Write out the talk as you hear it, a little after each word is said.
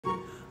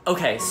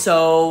Okay,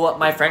 so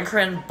my friend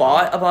Corinne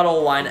bought a bottle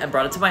of wine and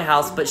brought it to my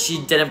house, but she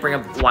didn't bring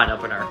a wine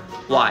opener.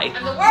 Why?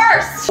 I'm the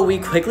worst! So we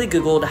quickly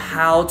Googled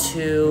how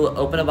to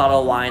open a bottle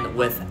of wine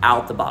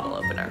without the bottle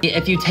opener.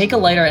 If you take a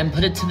lighter and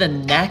put it to the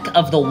neck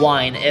of the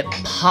wine, it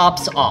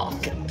pops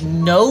off.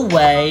 No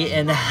way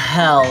in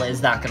hell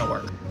is that gonna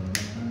work.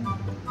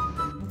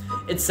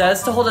 It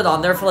says to hold it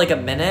on there for like a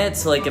minute,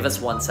 so like give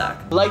us 1 sec.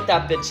 Light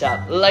that bitch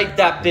up, light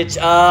that bitch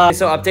up.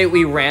 So update,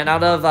 we ran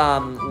out of,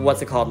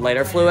 what's it called,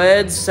 lighter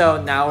fluids,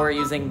 so now we're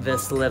using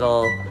this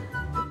little...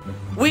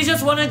 We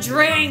just want to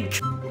drink!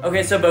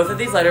 Okay, so both of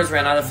these lighters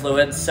ran out of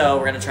fluids, so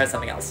we're gonna try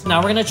something else.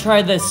 Now we're gonna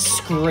try this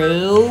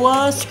screw.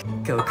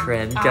 Go,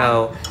 Corinne,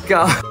 go,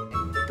 go.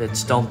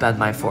 Bitch, don't bend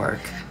my fork.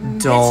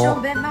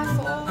 Don't bend my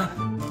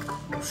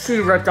fork. She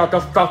ripped out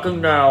the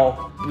fucking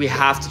nail. We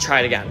have to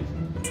try it again.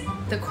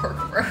 The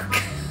cork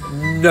broke.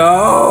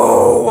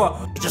 No!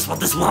 I just want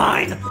this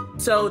wine!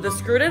 So the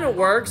screw didn't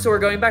work, so we're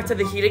going back to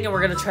the heating and we're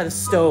gonna try the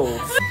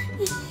stove.